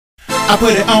I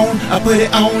put it on, I put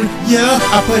it on, yeah,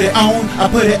 I put it on,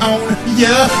 I put it on,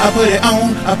 yeah, I put it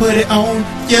on, I put it on,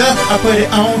 yeah, I put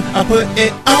it on, I put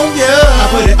it on, yeah, I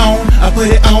put it on, I put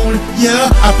it on,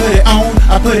 yeah, I put it on,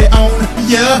 I put it on,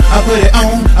 yeah, I put it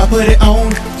on, I put it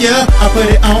on, yeah, I put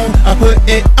it on, I put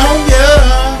it on,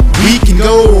 yeah. We can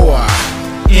go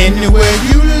anywhere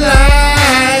you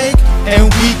like,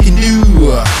 and we can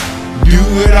do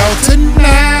it all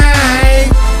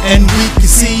tonight, and we can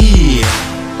see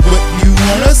what you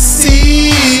wanna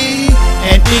see,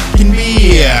 and it can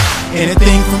be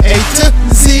anything from A to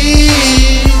Z,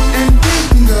 and we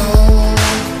can go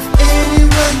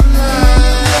anywhere you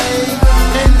like,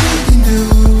 and we can do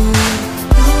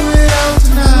it all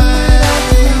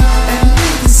tonight, and we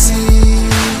can see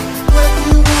what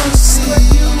you wanna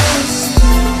see,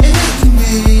 and it can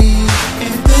be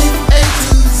anything from A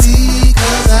to Z,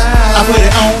 'cause I put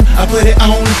it on, I put it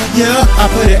on, yeah, I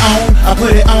put it on, I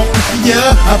put it on,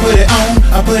 yeah, I put it on,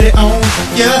 I put it on,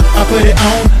 yeah, I put it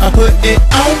on, I put it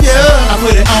on, yeah, I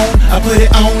put it on, I put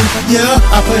it on, yeah,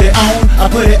 I put it on, I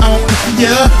put it on,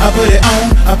 yeah, I put it on,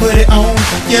 I put it on,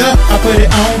 yeah, I put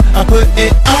it on, I put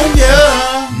it on,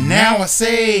 yeah. Now I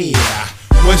say,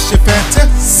 what's your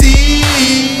fantasy?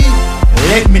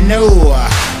 Let me know,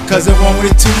 'cause I want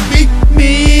it to be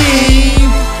me.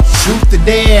 Truth or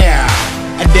dare,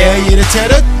 I dare you to tell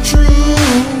the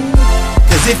truth,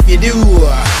 'cause if you do,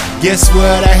 guess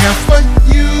what I have for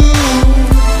you?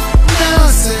 Now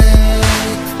I say,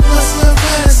 what's your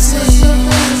fantasy?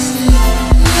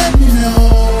 Let me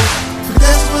know, 'cause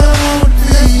that's what I want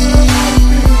to be.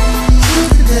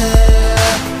 Truth or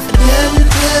dare, I dare you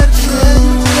to tell the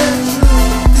truth,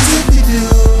 'cause if you do,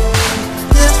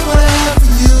 guess what I have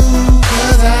for you?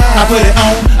 'Cause I put it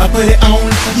on, I put it on,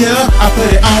 yeah, I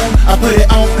put it on, I put it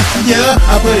on, yeah,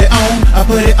 I put it on, I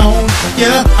put it on,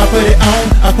 yeah, I put it on,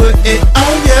 I put it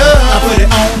on, yeah, I put it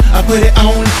on, I put it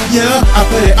on, yeah, I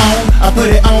put it on, I put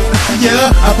it on,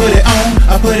 yeah, I put it on,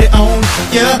 I put it on,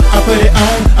 yeah, I put it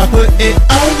on, I put it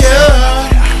on, yeah.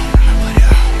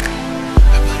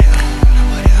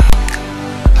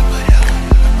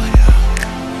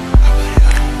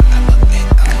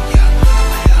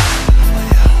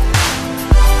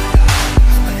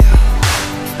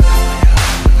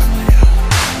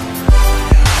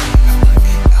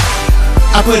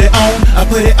 I put it on, I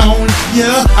put it on,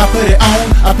 yeah, I put it on,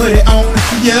 I put it on,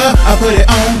 yeah, I put it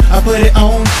on, I put it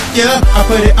on, yeah, I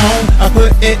put it on, I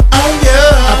put it on, yeah,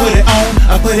 I put it on,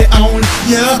 I put it on,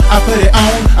 yeah, I put it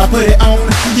on, I put it on,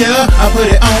 yeah, I put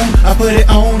it on, I put it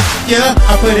on, yeah,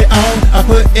 I put it on, I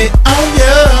put it on,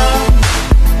 yeah.